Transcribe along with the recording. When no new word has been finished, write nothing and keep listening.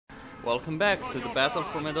Welcome back to the battle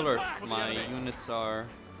for Middle Earth. My units are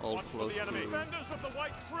all close to getting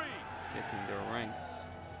their ranks.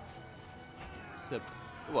 Except,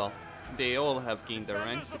 well, they all have gained their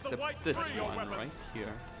ranks except this one right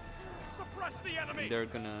here. And they're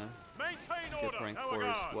gonna get rank 4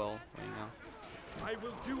 as well right now. I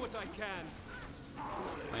will do what I can.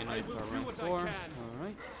 My knights are rank 4.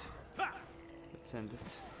 Alright. Let's end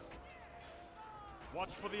it.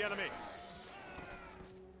 Watch for the enemy.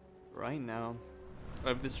 Right now,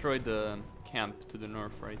 I've destroyed the camp to the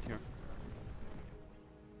north right here.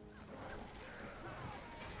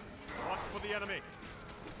 Watch for the enemy.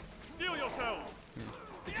 Steel yourselves.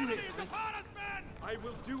 The units upon us, men! I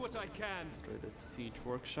will do what I can. Destroy the siege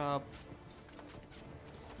workshop.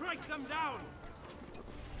 Strike them down.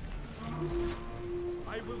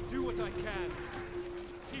 I will do what I can.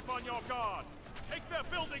 Keep on your guard. Take their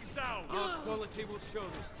buildings down. Our quality will show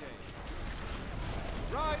this day.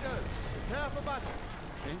 Riders, prepare for battle.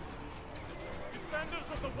 Okay. Defenders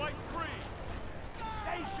of the White Tree.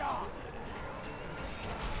 Stay sharp.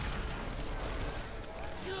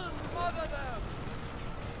 Smother them.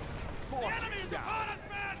 The enemy is upon us,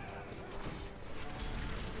 men!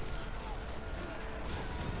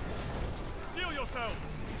 Steel yourselves.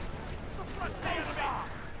 Suppress the enemy.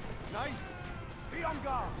 Knights, Be on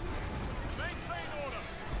guard. Maintain order.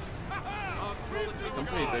 Our quality It's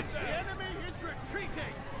completed. The enemy is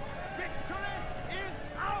retreating. Victory is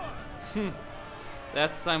ours.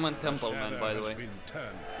 That's Simon Templeman, by the way.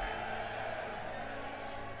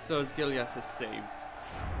 So Osgiliath is saved.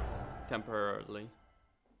 Temporarily.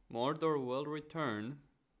 Mordor will return.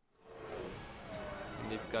 And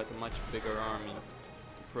they've got a much bigger army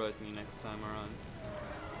to throw at me next time around.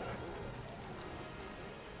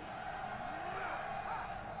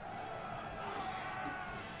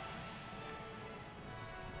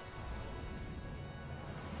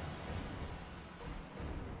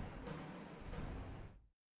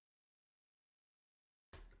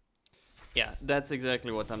 Yeah, that's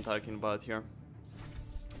exactly what I'm talking about here.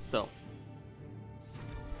 Still,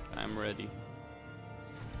 I'm ready.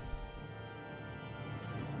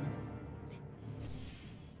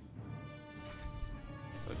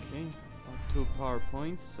 Okay, 2 power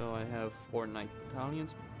points, so I have 4 knight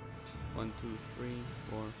battalions. 1, 2, 3,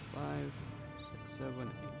 4, 5, 6,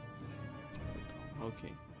 7, 8.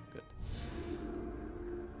 Okay, good.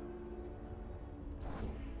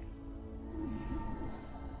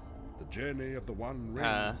 The journey of the One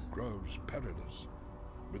Ring grows perilous.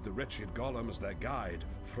 With the wretched Gollum as their guide,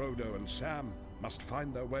 Frodo and Sam must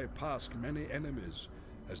find their way past many enemies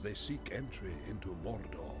as they seek entry into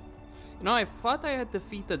Mordor. You know, I thought I had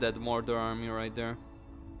defeated that Mordor army right there.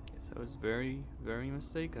 Guess I was very, very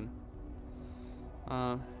mistaken.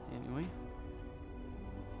 Anyway.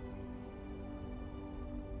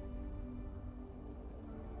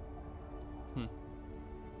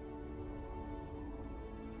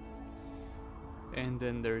 And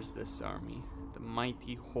then there's this army, the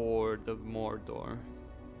mighty horde of Mordor.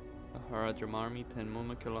 A Haradrim army, 10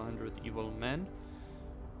 Mumakil, 100 evil men.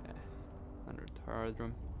 100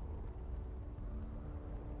 Haradrim.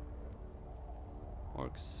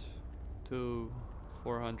 Orcs,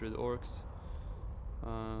 400 orcs.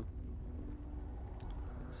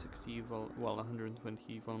 60 evil, well,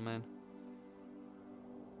 120 evil men.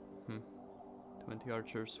 20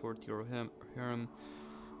 archers, 40 Rohirrim.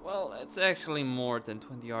 Well, it's actually more than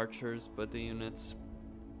 20 archers, but the units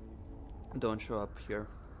don't show up here.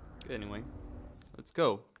 Anyway, let's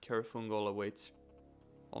go. Carafungol awaits.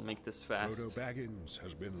 I'll make this fast. Frodo Baggins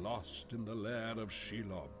has been lost in the lair of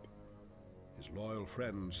Shelob. His loyal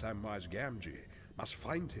friend Samwise Gamgee must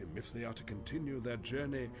find him if they are to continue their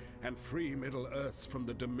journey and free Middle-earth from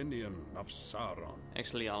the dominion of Sauron.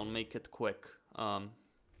 Actually, I'll make it quick.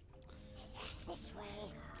 This way.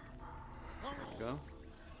 There we go.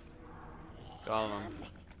 Gollum.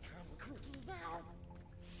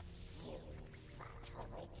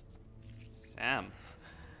 Sam.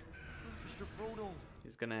 Mr. Frodo.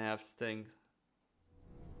 He's gonna have Sting.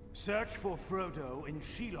 Search for Frodo in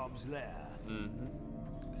Shelob's lair.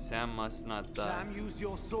 Sam must not die. Sam, use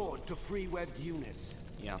your sword to free webbed units.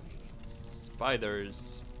 Yeah.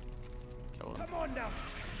 Spiders. Kill him. Come on now.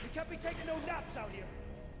 We can't be taking no naps out here.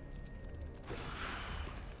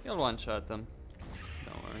 He'll one-shot them.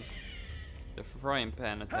 Don't worry. The frying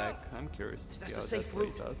pan attack. I'm curious to see how that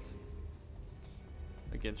plays out.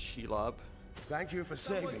 Against Shelob. thank you for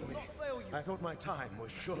saving me. I thought my time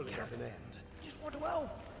was surely at an end. Just want to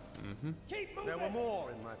help. Keep moving. There were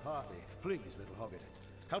more in my party. Please, little hobbit,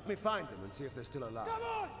 help me find them and see if they're still alive. Come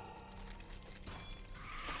on.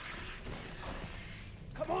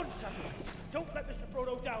 Come on, Samwise. Don't let Mr.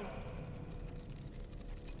 Frodo down.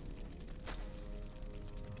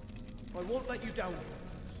 I won't let you down.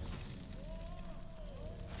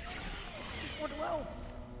 Just want to help.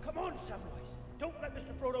 Come on, Samwise. Don't let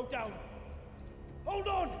Mr. Frodo down. Hold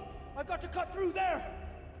on! I've got to cut through there!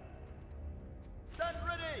 Stand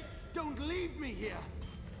ready! Don't leave me here!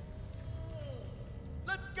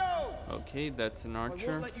 Let's go! Okay, that's an I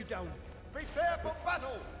archer. won't let you down. Prepare for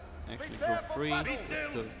battle! Actually, Prepare group for 3.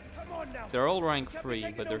 battle. Come on now! They're all rank Can't be 3,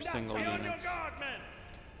 taking but no they're naps. single Be on your units. guard, men!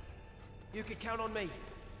 You can count on me.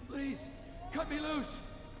 Please, cut me loose.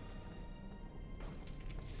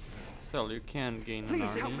 Still, you can gain an Please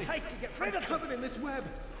army. help me. Take to get rid of them in this web.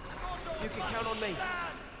 You can count on me.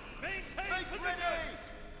 Maintain Make position!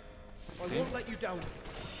 ready! I won't let you down.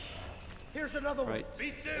 Here's another Right. one.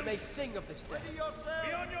 Be still! They may sing of this day. Ready yourselves!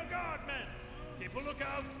 Be on your guard, men! Keep a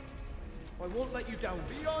lookout! I won't let you down.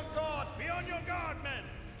 Be on guard! Be on your guard, men!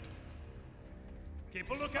 Keep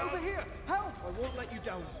a lookout! Over here! Help! I won't let you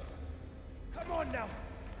down. Come on now.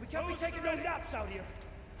 We can't be Post taking no ready. naps out here.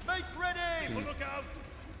 Make ready! Keep a lookout!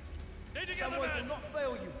 Stay together, Someone will men! not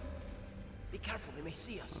fail you. Be careful, they may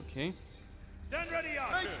see us. Okay. Stand ready,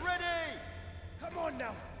 archers! Make ready! Come on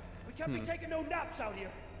now. We can't be taking no naps out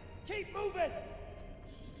here. Keep moving!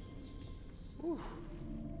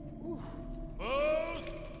 Bows!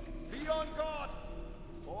 Be on guard!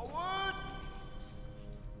 Forward!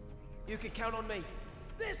 You can count on me.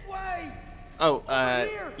 This way! Oh,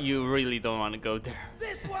 here. you really don't want to go there.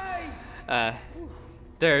 This way!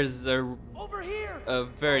 There's Over here! a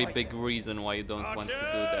very Alright big then. reason why you don't want to do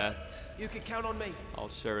Archers! that. You can count on me. I'll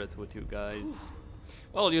share it with you guys.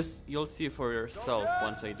 Well, you'll see for yourself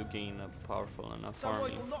once I do gain a powerful enough Someone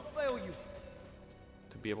army will not fail you.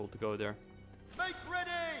 to be able to go there. Make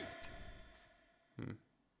ready!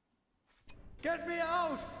 Get me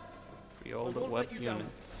out! Free all the won't web let you down.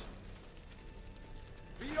 units.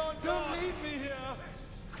 Be on guard! Don't leave me here!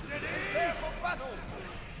 Prepare for battle!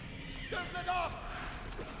 Don't let off!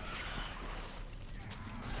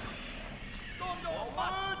 Gondor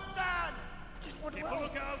must stand! Just want to Keep a help.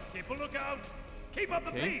 lookout! Keep a lookout! Keep up the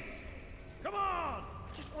Okay. pace! Come on!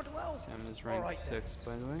 Just want to help. Sam is rank Alright then. 6,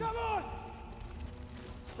 by the way. Come on!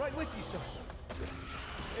 Right with you, sir.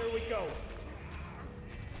 Here we go.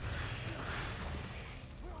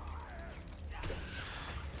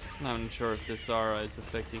 I'm not sure if this Zara is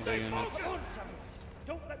affecting the units. Come on, Samwise.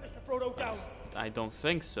 Don't let Mr. Frodo down. I don't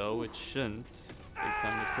think so. It shouldn't, based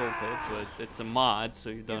on the tooltip, but it's a mod, so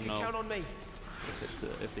you You don't can count know on me.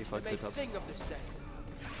 if they They fucked may it up. sing of this day.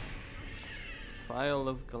 File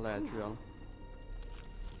of Galadriel.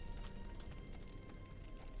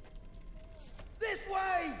 This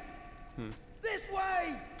way! This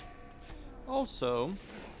way! Also,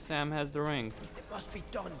 Sam has the ring, It must be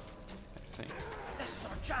done. I think, This is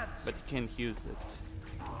our chance. but he can't use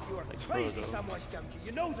it. You are like crazy, Frodo. Samwise Gamgee.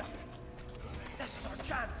 You know that. This is our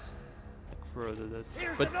chance. Like Frodo does.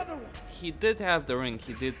 Here's But another one. he did have the ring.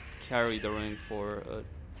 He did carry the ring for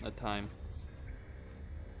a time.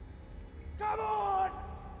 Come on!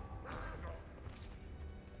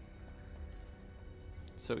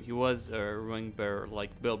 So he was a ring bearer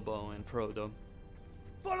like Bilbo and Frodo.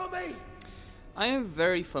 Follow me! I am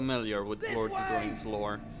very familiar with This Lord of the way! Rings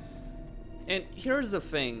lore. And here's the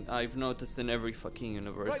thing I've noticed in every fucking Right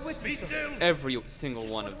universe. with Be you, sir. still! Every single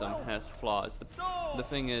one of them has flaws. The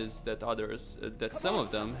thing is that some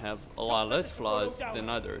of them have a lot less flaws than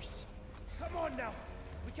others. Come on now.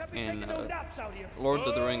 We can't be And, taking no naps out here. Lord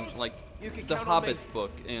of the Rings, like You can the count on Hobbit me.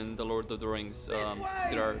 book in the Lord of the Rings, way!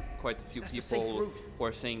 there are quite a few That's the safe people route. who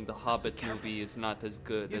are saying the Hobbit movie is not as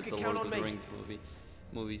good You as can the count Lord on of the me. Rings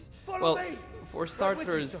movies. Follow Well, me. for Right with you,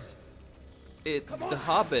 starters, sir. The on,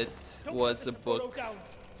 Hobbit Don't was a let Mr. Frodo book down.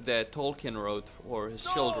 that Tolkien wrote for his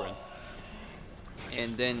children,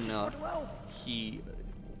 and then Well,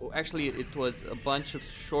 actually it was a bunch of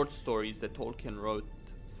short stories that Tolkien wrote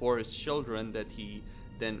for his children that he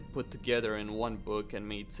then put together in one book and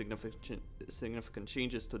made significant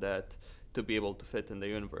changes to that to be able to fit in the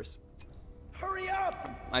universe. hurry up!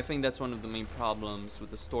 I think that's one of the main problems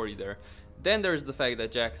with the story there. Then there's the fact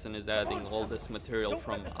that Jackson is adding all this material Don't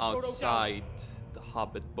from let Mr. Frodo down. outside the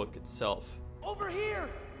Hobbit book itself, Over here!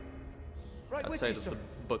 Right with outside you, of sir. the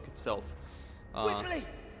book itself. Quickly!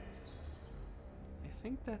 I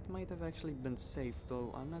think that might have actually been safe,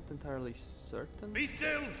 though I'm not entirely certain. Be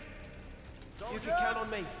still! You can count on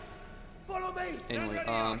me. Follow me! Stand Anyway, ready,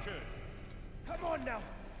 archers! Come on now.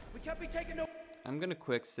 We can't be taking no... I'm gonna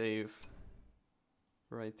quick save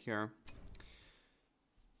right here.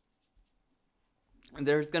 And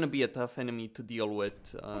there's gonna be a tough enemy to deal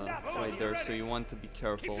with right there, so you want to be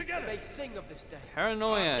careful. Keep They together! may sing of this day.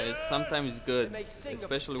 Paranoia is sometimes good, They may sing of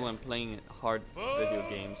especially this when playing hard video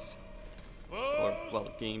games. or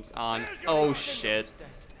well, games on. Oh shit!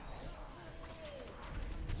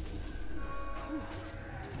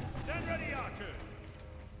 Stand ready, archers.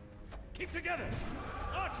 Keep together.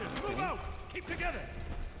 Archers, move out. Keep together.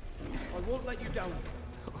 I won't let you down.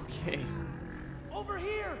 Okay, Over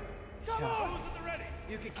here! Come on! Those at the ready.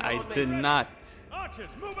 You can count I on me. did not Archers,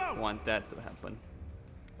 move out. want that to happen.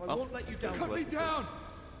 I Well, won't let you down. here's what it is.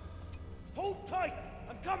 Hold tight!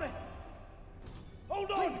 I'm coming!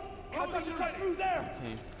 Hold on! I've got to cut through there!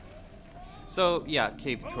 Okay. So yeah,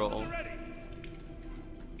 cave Those troll. at the ready.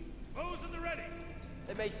 Those at the ready.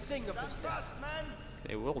 They may sing of this day. man.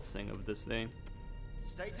 They will sing of this day.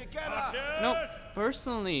 Stay together. Archers. No,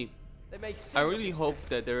 personally, They may sing I of really this hope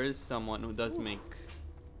that there is someone who does make,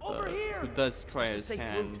 Over here! who does try It's a his safe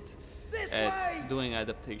hand route. This at way! doing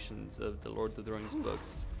adaptations of the Lord of the Rings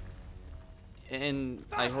books. And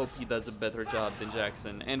I hope he does a better job than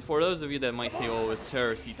Jackson. And for those of you that might say, oh, it's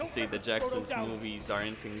heresy to say that Jackson's movies are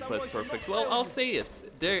anything but perfect, well, I'll say it.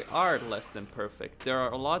 They are less than perfect. There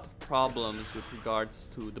are a lot of problems with regards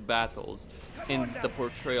to the battles in the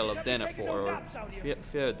portrayal of Denethor, or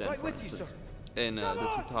Theoden, for instance. In the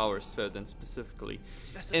Two Towers, Theoden specifically.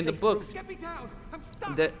 In the books,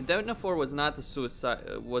 Denethor was not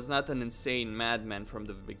a was not an insane madman from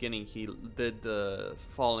the beginning. He did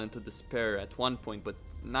fall into despair at one point, but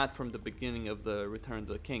not from the beginning of the Return of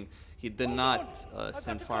the King. He did not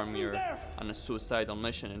send Faramir on a suicidal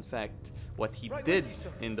mission. In fact, what he did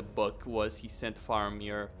in the book was he sent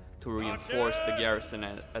Faramir to reinforce the garrison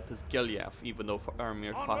at Osgiliath, even though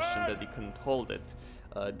Faramir cautioned that he couldn't hold it.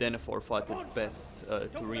 Denethor thought it best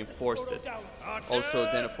to reinforce it. Also,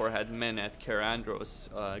 Denethor had men at Caer Andros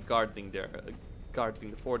guarding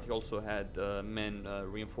the fort. He also had men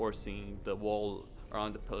reinforcing the wall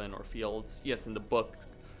around the Pelennor fields. Yes, in the book,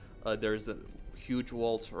 there's a huge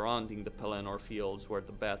wall surrounding the Pelennor fields where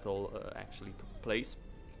the battle actually took place.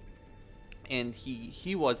 And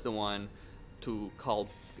he was the one to call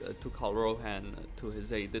Rohan to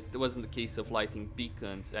his aid. It wasn't the case of lighting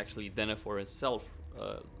beacons. Actually, Denethor himself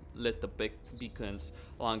lit the big beacons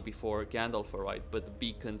long before Gandalf arrived, but the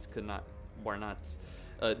beacons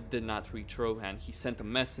did not reach Rohan. He sent a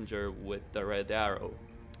messenger with the red arrow.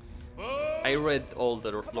 I read all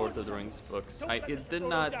the Lord of the Rings books. I did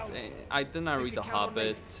not read The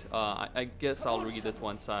Hobbit. I guess I'll read it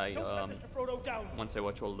once I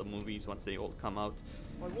watch all the movies, once they all come out.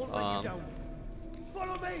 I won't let you down.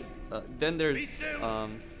 Follow me! Then there's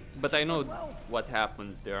but I know what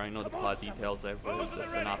happens there. I know the plot details. I've read the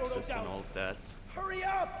synopsis and all of that. Hurry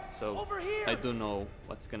up! So Over here! I do know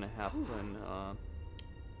what's gonna happen.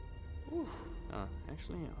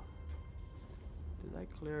 Actually, did I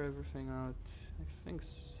clear everything out? I think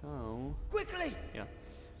so. Quickly! Yeah.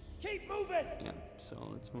 Keep moving! Yeah. So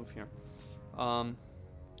let's move here.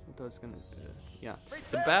 What I was gonna, yeah,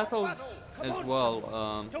 the battles as well.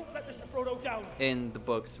 Don't let Mr. Frodo down! In the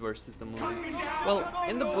books versus the movies. Well,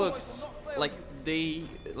 in the books, like the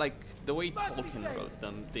way Tolkien wrote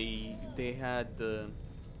them, they had the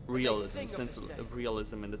realism, sense of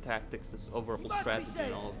realism in the tactics, this overall strategy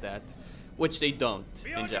and all of that, which they don't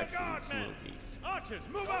in Jackson's movies. Archers,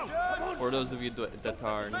 move out. For those of you that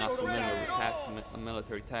are not familiar with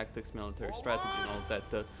military tactics, military strategy and all of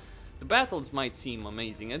that, the battles might seem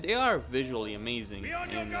amazing, and they are visually amazing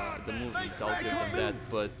in the movies, I'll give them that,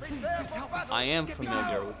 but I am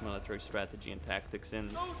familiar with military strategy and tactics, and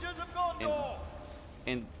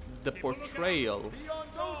the portrayal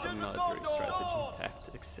of military strategy and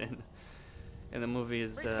tactics in the movie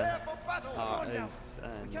is not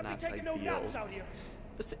ideal.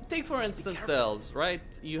 Take for instance the elves, right?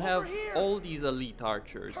 You have all these elite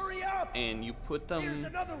archers, and you put them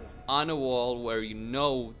on a wall where you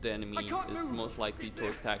know the enemy is most likely to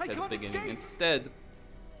attack at the beginning. Instead,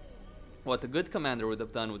 what a good commander would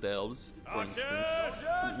have done with the elves, for instance,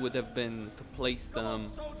 would have been to place them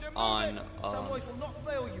on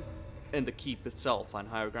in the keep itself on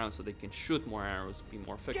higher ground, so they can shoot more arrows, be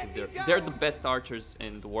more effective. They're the best archers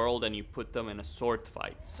in the world, and you put them in a sword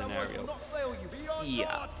fight scenario.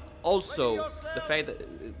 Yeah. Also, the fact that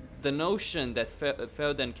the notion that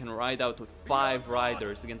Theoden can ride out with 5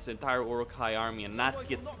 riders against the entire Uruk-hai army and not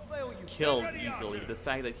get killed easily, the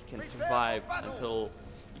fact that he can survive until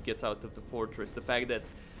he gets out of the fortress, the fact that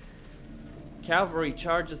cavalry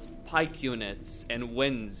charges pike units and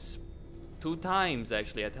wins 2 times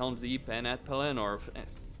actually at Helm's Deep and at Pelennor.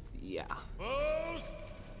 Yeah.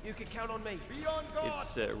 You can count on me.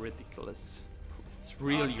 It's ridiculous. It's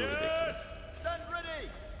really ridiculous. Stand ready.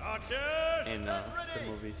 Archers, In the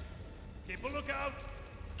movies. keep a lookout.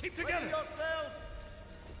 Keep Ready together. yourselves.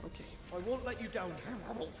 Okay. I won't let you down.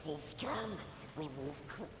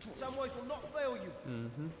 Samwise will not fail you.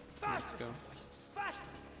 Mm-hmm. Faster, Let's go. Samwise. Faster.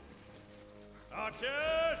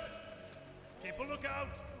 Archers! Keep a lookout!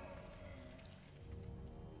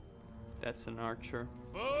 That's an archer.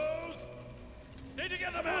 Bows! Stay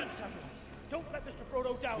together, Come on, men! Samwise. Don't let Mr.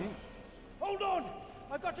 Frodo down. Hold on.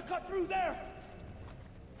 I've got to cut through there.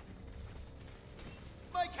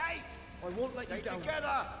 Make haste! I won't let Stay you down.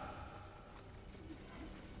 together!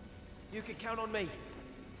 You can count on me.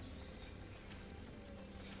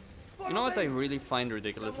 You know what I really find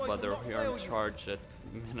ridiculous about their Rohirrim charge at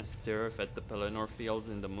Minas Tirith at the Pelennor Fields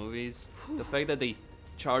in the movies? The fact that they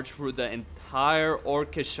charge through the entire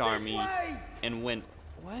Orcish army and win.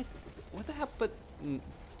 What? What the hell? But you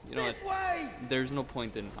know what? There's no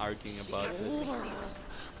point in arguing about it.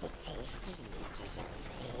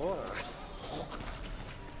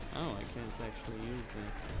 Oh, I can't actually use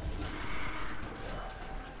it.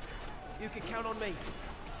 You can count on me.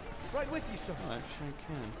 Right with you, sir. Oh, actually, I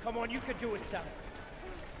can. Come on, you can do it, Sam.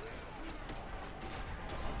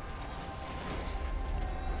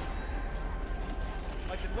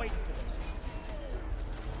 I've been waiting for this.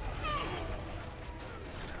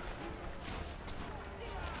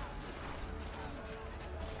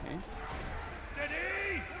 Okay.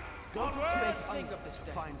 Steady! Don't Onward! think of this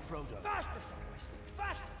day. Find Frodo. Faster, Samwise.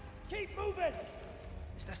 Faster. Keep moving.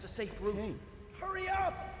 Is that a safe route? Okay. Hurry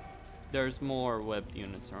up. There's more webbed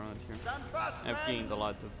units around here. Stand fast, I've men! gained a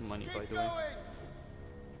lot of money, by Keep the way. going!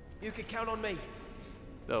 You can count on me.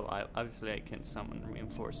 Though, obviously I can't summon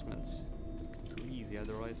reinforcements. Too easy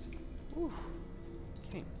otherwise. Whew.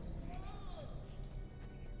 Okay.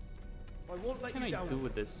 I won't What let can you I down. do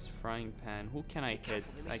with this frying pan? Who can I hit?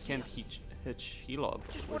 I can't hit Shelob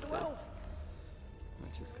Just with want it. well.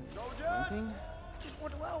 Which is kind of Soldiers! disappointing. Just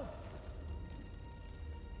want well.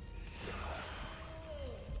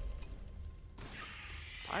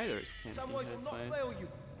 Spiders can't be Samwise will hit not by fail you.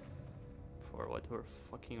 for whatever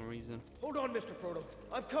fucking reason. Hold on, Mr. Frodo.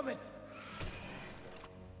 I'm coming.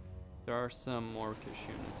 There are some Orcish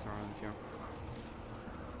units around here.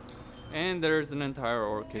 And there's an entire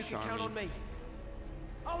You Orcish can count on army me.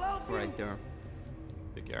 I'll help you. right there.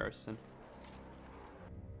 The garrison.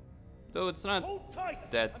 Though it's not Hold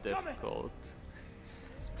tight. that I'm coming. difficult.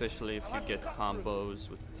 Especially if you get combos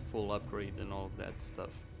with full upgrades and all of that stuff.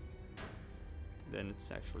 Then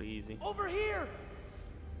it's actually easy. Over here.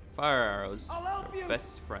 Fire arrows, I'll help your you.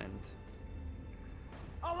 best friend.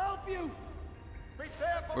 I'll help you.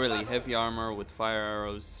 Prepare for Really battle! heavy armor with fire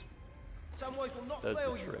arrows Samwise will not does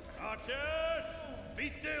fail the you. trick. Archers! Be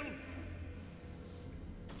still!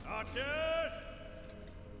 Archers!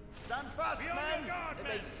 Stand fast, Be on men! your guard, They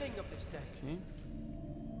men! may sing of this day. Okay.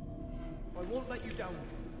 I won't let you down.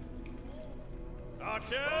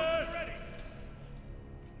 Archers! Ready!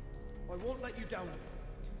 I won't let you down.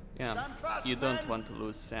 Yeah, Stand fast, you don't men! want to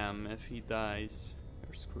lose Sam. If he dies,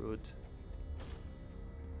 you're screwed.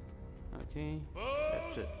 Okay,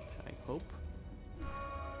 that's it, I hope.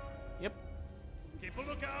 Yep. Keep a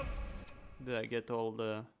lookout! Did I get all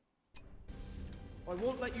the... I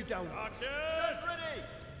won't let you down. Archers! Stand ready!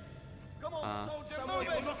 Come on, soldier, Samwise move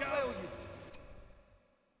will it! not fail you.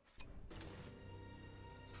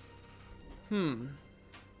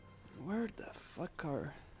 Where the fuck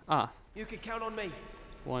are... Ah, You can count on me.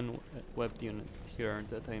 one webbed unit here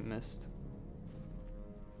that I missed.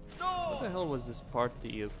 Sword! What the hell was this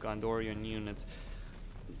party of Gondorian units?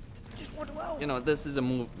 Just want well. You know, this is a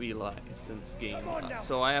movie license game, Come on now.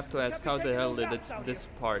 so I have to ask, can't be how the taking hell no did naps out this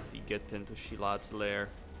party get into Shelob's lair?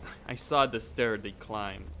 I saw the stair they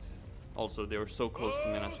climbed. Also, they were so close to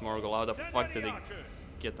Minas Morgul. How the Stand fuck ready, did they archers!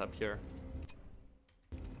 get up here?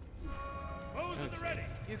 Bows at the ready!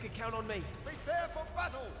 You can count on me. Prepare for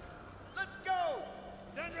battle! Let's go!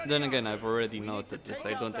 Stand ready, Then again, archers! I've already noted this.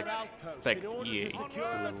 I don't expect EA to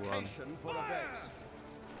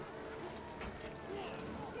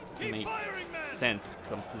Keep make firing, men! sense They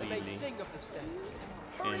completely sing of this day.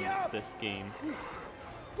 in Hurry up. this game.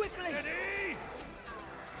 Quickly. Steady!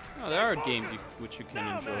 No, there are games which you can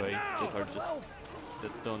Now, man, enjoy now! that are just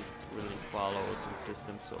that don't really follow a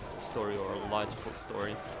consistent story or a logical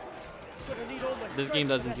story. Gonna need all my This strength game for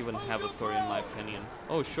doesn't that. even have a story in my opinion.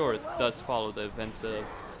 Oh sure, it does follow the events of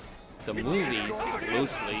the movies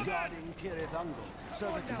loosely, Guarding Kirith Ungol, so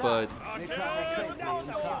that but they travel safely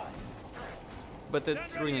inside.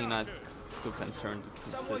 it's really not too concerned with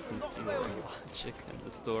consistency or logic in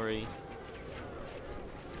the story.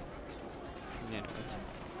 Anyway,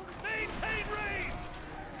 Maintain range!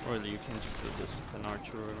 or you can just do this with an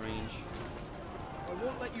archery range. I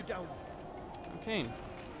won't let you down. Okay,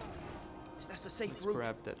 That's a safe let's route.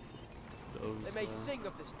 grab that. They Those may sing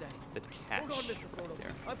of this day. that Hold on, cash Mr. Frodo. right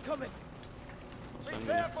there. I'm coming. So I'm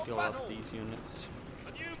gonna kill off these units.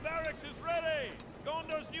 The new barracks is ready.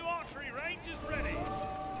 Gondor's new archery range is ready.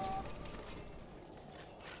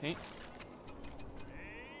 Okay.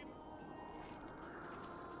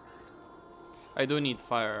 I do need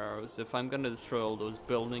fire arrows. If I'm gonna destroy all those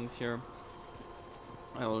buildings here,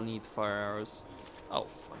 I will need fire arrows. Oh,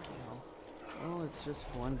 fucking hell. Well, it's just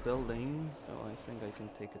one building, so I think I can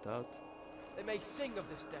take it out. They may sing of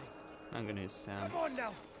this day. I'm gonna use sand. Come on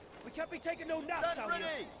now. We can't be taking no naps out here.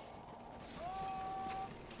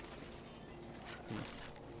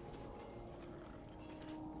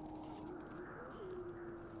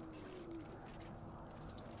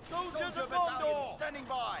 Soldiers of Gondor standing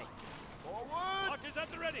by. Forward. Archers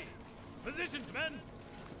at the ready. Positions, men.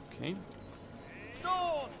 Okay.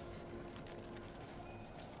 Swords.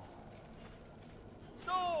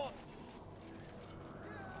 Swords.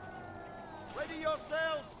 Ready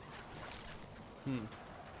yourselves.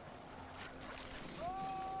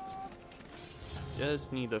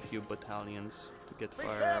 Just need a few battalions to get fire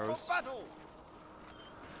Prepare arrows. for battle.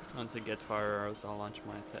 Once I get fire arrows, I'll launch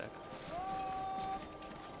my attack.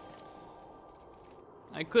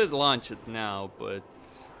 I could launch it now, but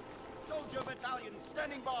Soldier battalion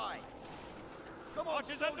standing by. Come on,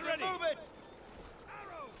 Archers at the soldier, ready. move it.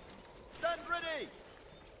 Arrows. Stand ready.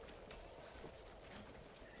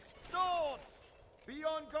 Swords. Be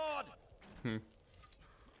on guard.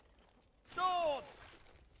 Swords.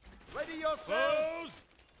 Ready yourselves. Foes.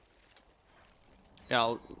 yeah,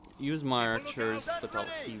 I'll use my archers, but I'll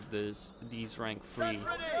keep these rank 3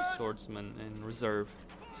 swordsmen in reserve,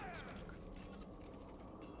 so to speak.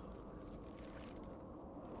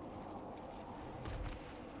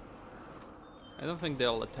 I don't think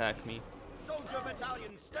they'll attack me. Soldier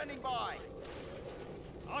battalion standing by.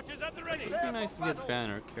 Archers at the ready. It'd be nice to get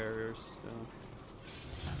banner carriers, so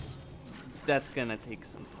that's gonna take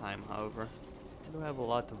some time, however. I do have a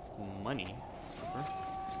lot of money, however.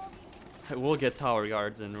 I will get tower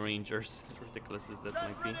guards and rangers, as ridiculous as that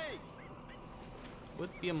might be.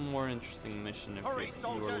 Would be a more interesting mission if Hurry, we were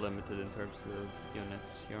soldiers. limited in terms of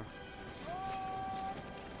units here.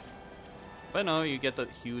 But no, you get a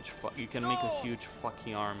huge you can make a huge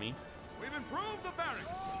fucking army. We've improved the barracks.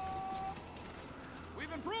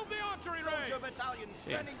 We've improved the archery Soldier range. battalion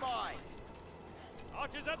standing by.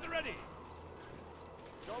 Archers at the ready.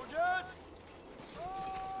 Soldiers.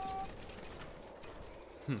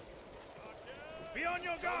 Be on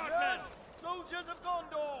your guard, men. Soldiers. Soldiers of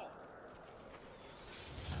Gondor.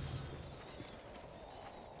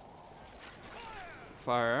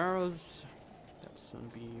 Fire arrows. They'll soon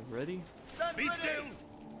be ready. Stand Be ready. still.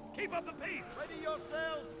 Keep up the pace. Ready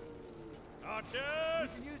yourselves. Archers. We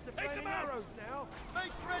can use the Take flaming them out. arrows now.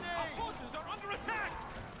 Make ready. Our forces are under attack.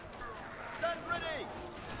 Stand ready.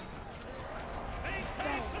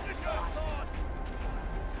 Maintain position.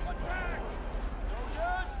 Attack.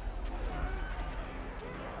 Soldiers.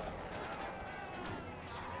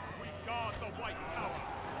 We guard the White Tower.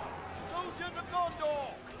 Soldiers of Gondor.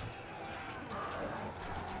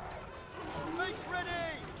 Make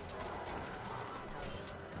ready.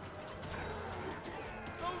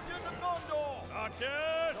 Soldiers of Gondor.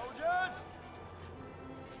 Archers. Soldiers.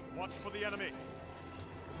 Watch for the enemy.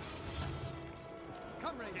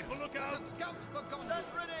 Come, Rangers. Keep a lookout. Let us scout for Gondor. Stand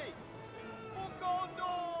ready. For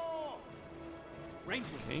Gondor.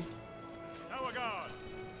 Rangers. Okay. Tower guard.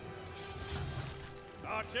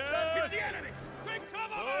 Archers. Here's the enemy. Take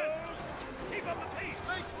cover, men. Keep up the pace.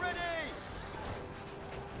 Make ready.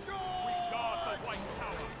 We guard the White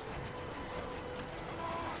Tower.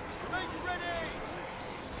 Make ready.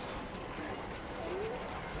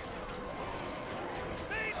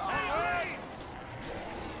 Maintain.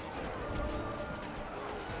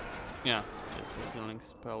 Yeah, just a healing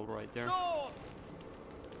spell right there. Swords.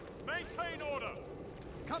 Maintain order.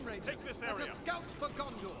 Come, Rangers. Take this Let area. us scout for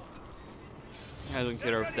Gondor. I don't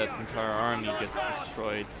care if that entire army gets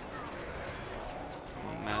destroyed.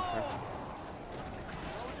 Won't matter.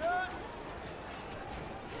 Soldiers.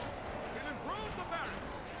 We'll improve the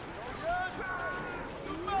barracks. Soldiers.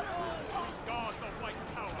 To battle. Guard the White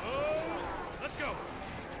Tower. Let's go.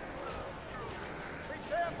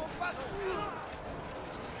 Prepare for battle.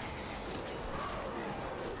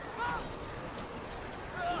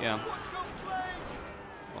 Yeah, Watch your flame.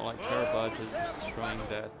 all I care about is destroying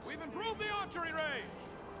that. We've improved the archery range.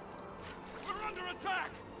 We're under attack.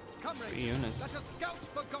 Come, 3 Rangers. units. Let us scout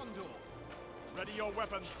for Gondor. Ready your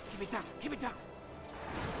weapons. Give me that. Give me that.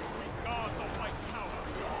 We guard the White Tower.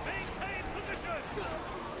 Maintain position.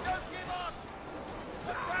 Don't give up.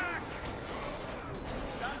 Attack.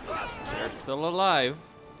 Stand fast. They're still alive.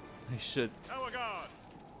 I should Tower guard.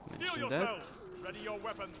 Steel mention yourselves. that. Ready your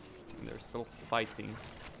weapons. They're still fighting.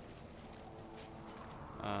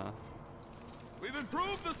 We've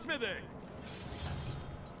improved the smithy.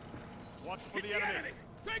 Watch for the enemy.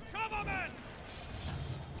 Take cover, men!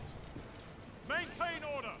 Maintain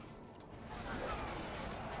order.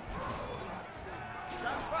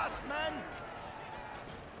 Stand fast, men!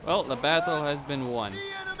 Well, the battle has been won. The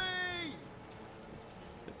enemy!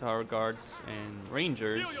 The tower guards and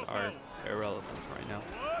rangers are irrelevant right now.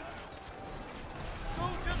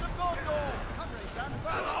 Soldiers of Gondor! Stand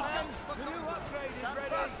fast, men! The new upgrade is Stand ready.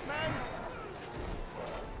 fast, men!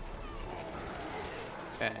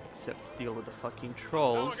 Except deal with the fucking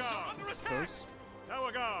trolls, I suppose.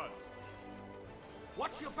 Tower guards.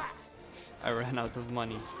 Watch your backs. I ran out of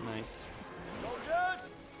money. Nice. Soldiers!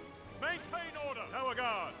 Maintain order. Tower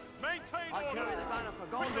guards. Maintain I order. carry the banner for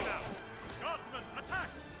Quickly Gondor. now. Guardsmen, attack.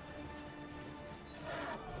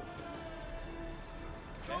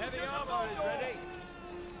 The heavy armor is ready.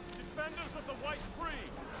 Defenders of the White Tree.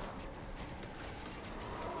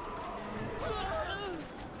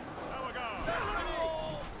 Tower guards.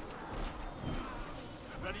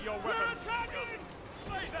 Ready your weapons.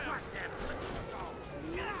 Slay them.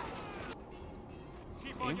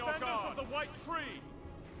 Keep on your guard. Defenders of the White Tree.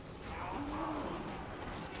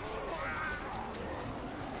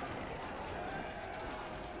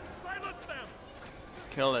 Silence them.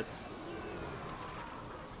 Kill it.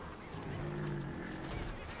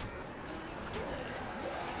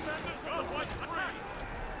 Defenders of the White Tree.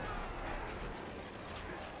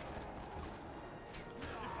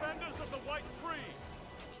 Defenders of the White Tree.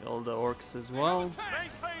 Kill the orcs as well.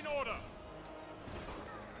 Maintain order.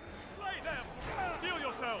 Slay them. Steel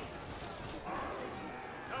yourselves.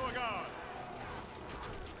 Tower guards.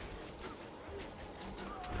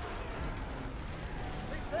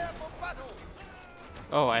 Prepare for battle!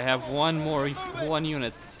 Oh, I have one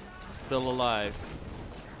unit still alive.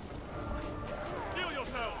 Steel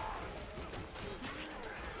yourselves.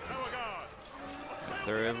 Tower guards.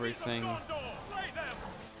 After everything Gondor. Slay them.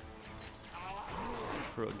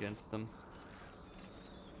 threw against them.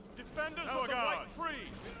 Defenders of the White Tree.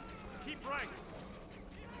 Keep ranks.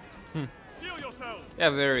 Steel yourselves. Yeah,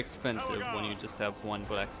 very expensive when you just have one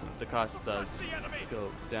blacksmith. The cost does The enemy.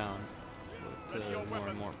 go down with more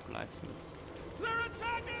and more blacksmiths. They're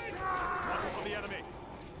attacking. Watch for the enemy.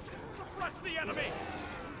 Suppress the enemy.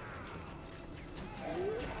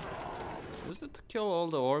 Is it to kill all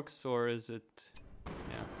the orcs or is it...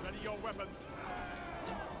 Yeah. Ready your weapons.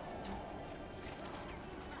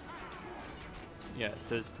 Yeah,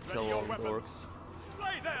 it is to kill all the orcs.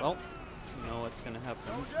 Slay them. Well, you know what's gonna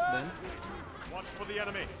happen then. Watch for the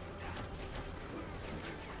enemy.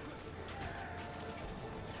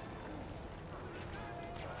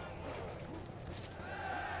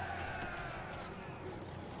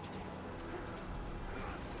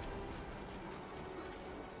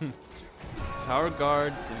 Tower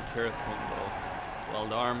guards in Careful, while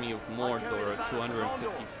the army of Mordor are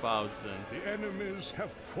 250,000. The enemies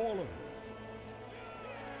have fallen.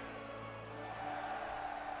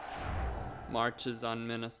 Marches on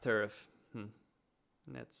Minas Tirith.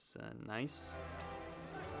 That's nice.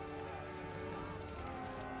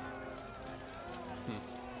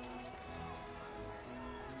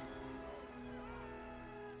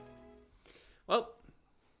 Well,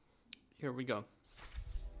 here we go.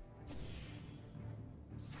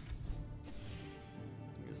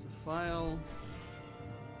 Here's the file.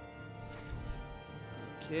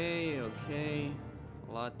 Okay, okay.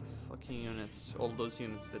 A lot of fucking units. All those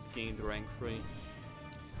units that gained rank 3.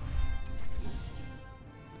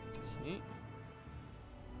 Okay.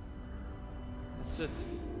 That's it.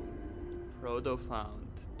 Frodo found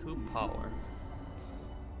 2 power.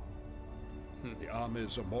 The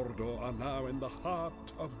armies of Mordor are now in the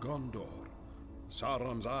heart of Gondor.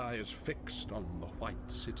 Sauron's eye is fixed on the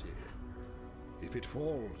White City. If it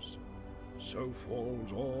falls, so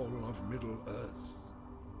falls all of Middle-earth.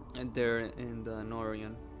 And they're in the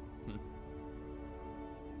Norian.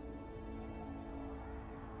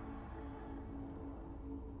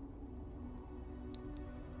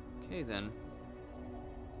 Okay then.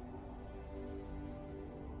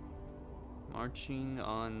 Marching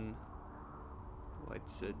on the White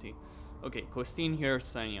City. Okay, Costin here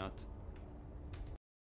signing out.